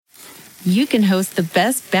you can host the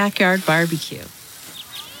best backyard barbecue.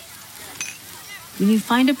 When you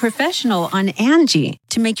find a professional on Angie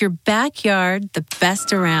to make your backyard the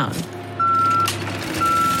best around.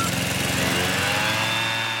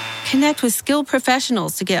 Connect with skilled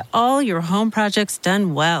professionals to get all your home projects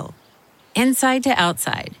done well. Inside to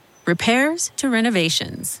outside, repairs to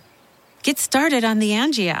renovations. Get started on the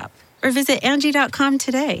Angie app or visit Angie.com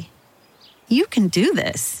today. You can do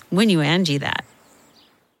this when you Angie that.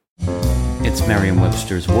 It's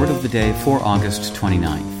Merriam-Webster's Word of the Day for August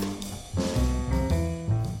 29th.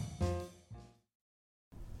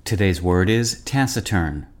 Today's word is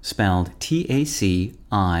taciturn, spelled T-A-C-I-T-U-R-N.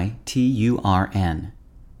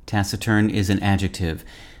 Taciturn is an adjective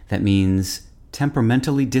that means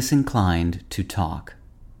temperamentally disinclined to talk.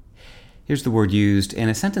 Here's the word used in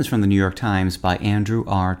a sentence from the New York Times by Andrew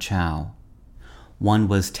R. Chow. One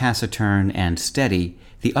was taciturn and steady,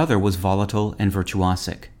 the other was volatile and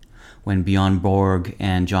virtuosic. When Bjorn, Borg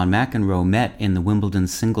and John McEnroe met in the Wimbledon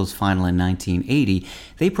singles final in 1980,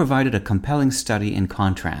 they provided a compelling study in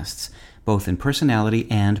contrasts, both in personality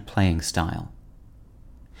and playing style.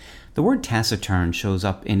 The word taciturn shows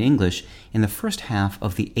up in English in the first half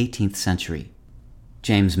of the 18th century.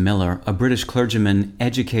 James Miller, a British clergyman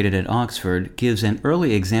educated at Oxford, gives an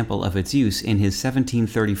early example of its use in his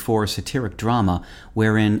 1734 satiric drama,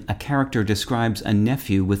 wherein a character describes a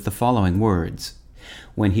nephew with the following words.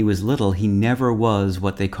 When he was little, he never was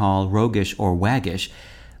what they call roguish or waggish,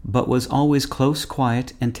 but was always close,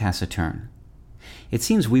 quiet, and taciturn. It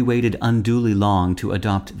seems we waited unduly long to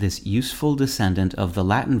adopt this useful descendant of the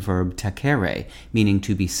Latin verb tacēre, meaning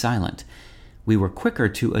to be silent. We were quicker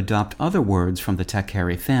to adopt other words from the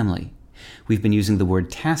tacēre family. We've been using the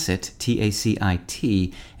word tacit,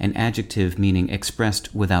 T-A-C-I-T, an adjective meaning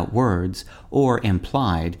expressed without words, or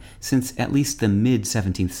implied, since at least the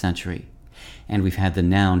mid-17th century. And we've had the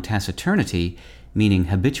noun taciturnity, meaning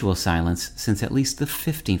habitual silence, since at least the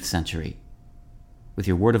 15th century. With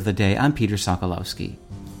your word of the day, I'm Peter Sokolowski.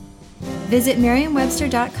 Visit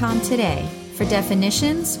Merriam-Webster.com today for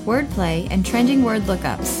definitions, wordplay, and trending word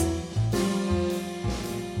lookups.